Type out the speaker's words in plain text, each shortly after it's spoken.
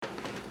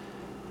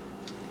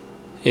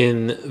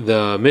In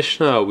the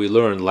Mishnah we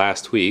learned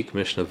last week,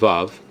 Mishnah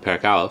Vav,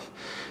 Pirkei Avos,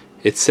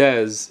 it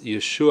says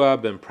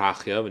Yeshua ben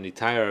Prachia and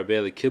Itayar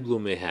Abeli Kiblu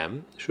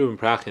Mehem. Yeshua ben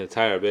Prachia and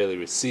Itayar Abeli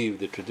received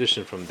the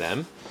tradition from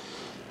them.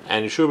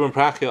 And Yeshua ben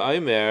Prachia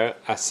Aimer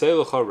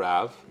Asei Lecha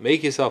Rav,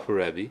 make yourself a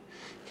Rebbe,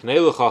 Knei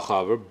Lecha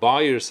Chaver,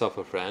 buy yourself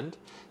a friend,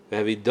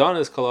 V'havidon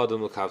es kol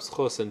adam l'kav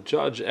zchus, and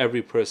judge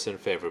every person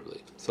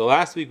favorably. So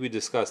last week we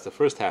discussed the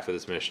first half of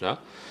this Mishnah,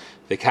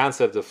 the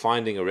concept of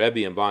finding a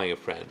Rebbe and buying a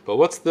friend. But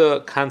what's the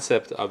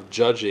concept of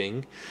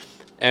judging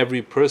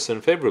every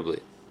person favorably?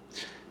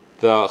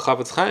 The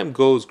Chafetz Chaim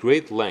goes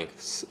great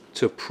lengths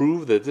to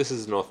prove that this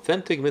is an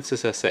authentic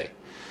mitzvah aseh,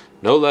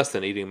 no less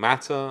than eating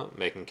matzah,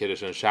 making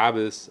kiddush on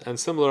Shabbos, and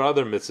similar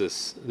other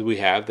mitzvahs that we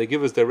have. They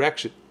give us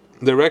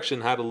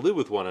direction how to live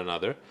with one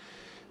another,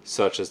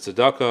 such as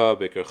tzedakah,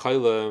 biker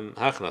chaylim,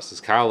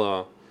 hachnas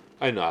kala,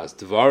 ainas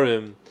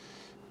devarim,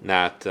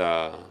 not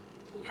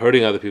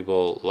hurting other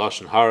people,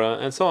 lashon hara,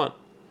 and so on.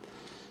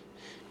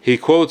 He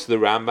quotes the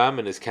Rambam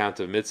in his count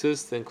of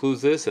mitzvahs that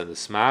includes this, and the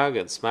Smag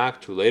and Smak,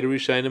 two later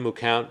Rishonim who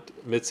count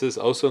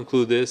mitzvahs, also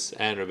include this,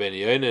 and Rabbeinu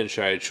Yonah and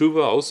Shari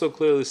Tshuva also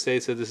clearly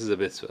states that this is a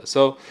mitzvah.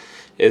 So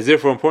it is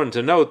therefore important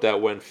to note that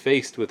when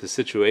faced with a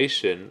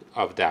situation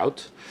of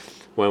doubt,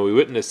 when we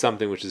witness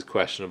something which is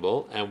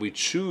questionable, and we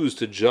choose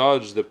to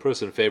judge the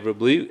person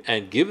favorably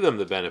and give them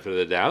the benefit of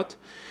the doubt,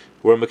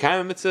 we're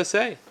mekayim mitzvah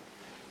say.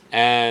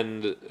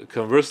 And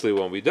conversely,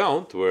 when we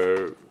don't,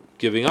 we're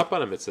giving up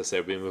on a mitzvah say,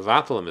 being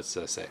mevatel a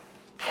mitzvah say.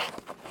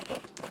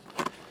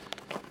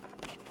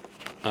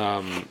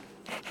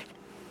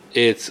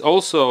 It's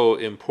also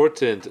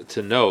important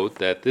to note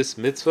that this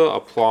mitzvah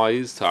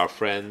applies to our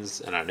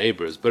friends and our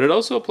neighbors, but it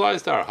also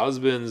applies to our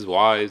husbands,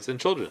 wives, and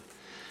children.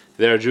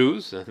 They're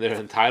Jews, and they're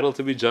entitled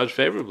to be judged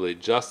favorably,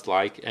 just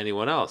like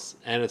anyone else.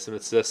 And it's a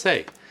mitzvah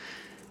say.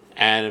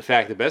 And in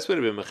fact, the best way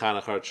to be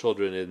mechanech our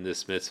children in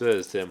this mitzvah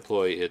is to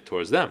employ it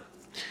towards them.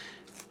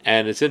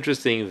 And it's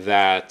interesting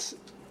that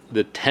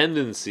the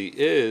tendency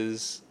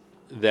is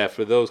that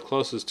for those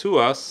closest to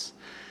us,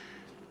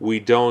 we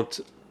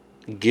don't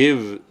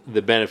give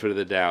the benefit of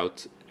the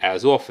doubt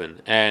as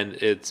often. And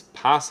it's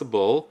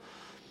possible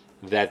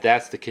that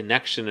that's the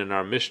connection in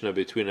our Mishnah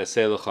between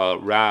Asei Lecha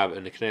Rav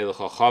and Knei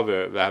Lecha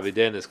Chaver,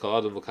 V'haviden es kol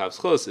adam l'kav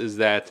zchus, is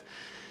that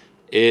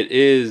it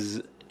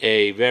is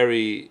a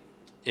very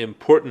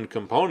important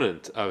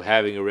component of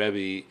having a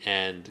Rebbe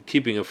and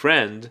keeping a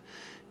friend,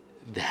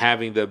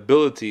 having the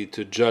ability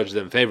to judge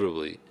them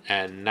favorably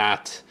and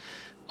not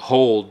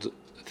hold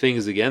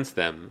things against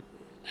them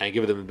and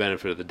give them the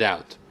benefit of the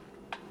doubt.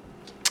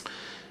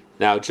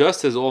 Now,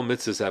 just as all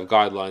mitzvahs have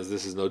guidelines,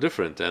 this is no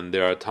different, and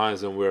there are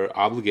times when we're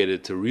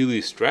obligated to really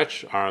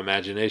stretch our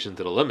imagination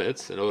to the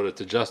limits in order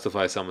to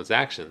justify someone's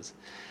actions.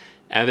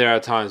 And there are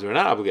times we're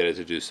not obligated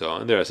to do so,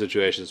 and there are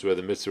situations where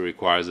the mitzvah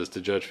requires us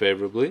to judge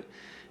favorably,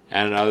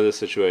 and in other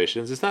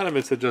situations, it's not a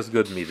mitzvah, just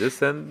good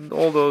midas, and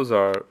all those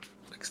are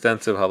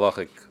extensive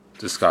halachic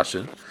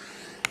discussion.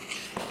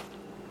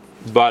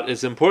 But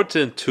it's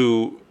important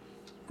to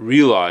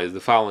realize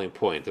the following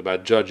point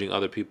about judging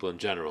other people in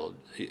general.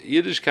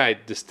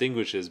 Yiddishkeit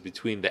distinguishes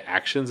between the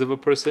actions of a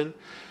person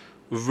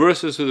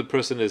versus who the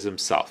person is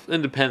himself,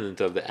 independent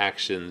of the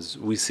actions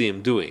we see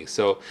him doing.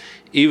 So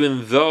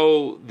even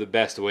though the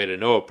best way to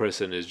know a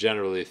person is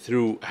generally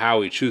through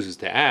how he chooses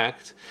to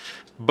act,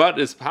 but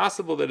it's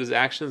possible that his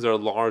actions are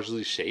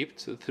largely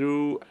shaped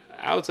through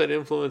outside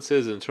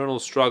influences, internal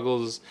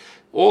struggles,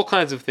 all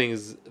kinds of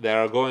things that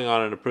are going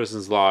on in a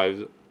person's life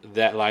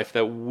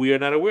that we are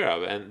not aware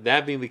of. And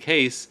that being the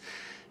case,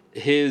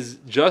 his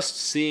just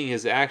seeing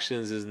his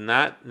actions is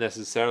not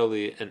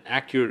necessarily an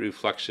accurate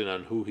reflection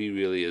on who he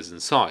really is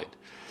inside.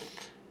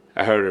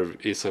 I heard of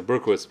Yitzchak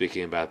Berkowitz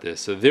speaking about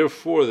this. So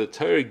therefore, the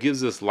Torah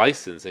gives us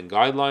license and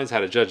guidelines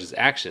how to judge his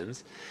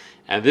actions,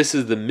 and this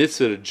is the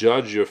mitzvah to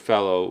judge your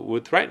fellow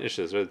with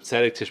righteousness, right?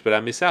 Tzedek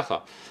tishbara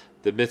misecha.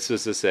 The mitzvah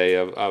to say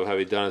of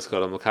havidon es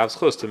kol adam l'kav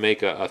zchus, to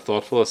make a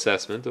thoughtful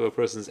assessment of a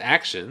person's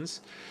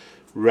actions,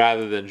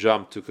 rather than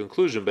jump to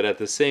conclusion. But at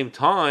the same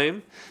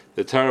time,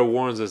 the Torah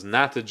warns us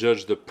not to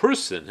judge the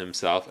person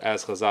himself,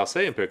 as Chazal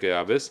say in Pirkei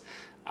Avos,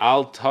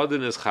 Al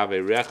tadin es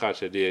chaverecha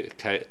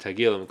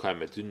tagil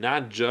l'mekaymet. Do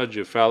not judge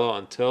your fellow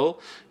until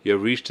you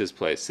have reached his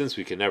place. Since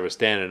we can never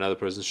stand in another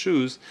person's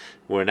shoes,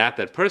 we're not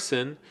that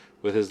person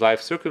with his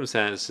life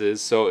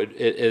circumstances, so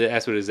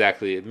that's what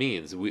exactly it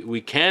means.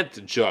 We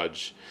can't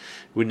judge.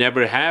 We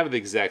never have the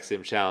exact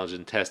same challenge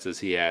and test as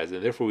he has,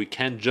 and therefore we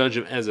can't judge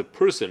him as a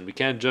person. We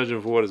can't judge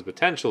him for what his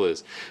potential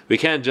is. We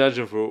can't judge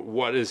him for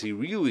what is he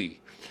really.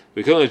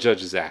 We can only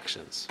judge his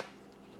actions.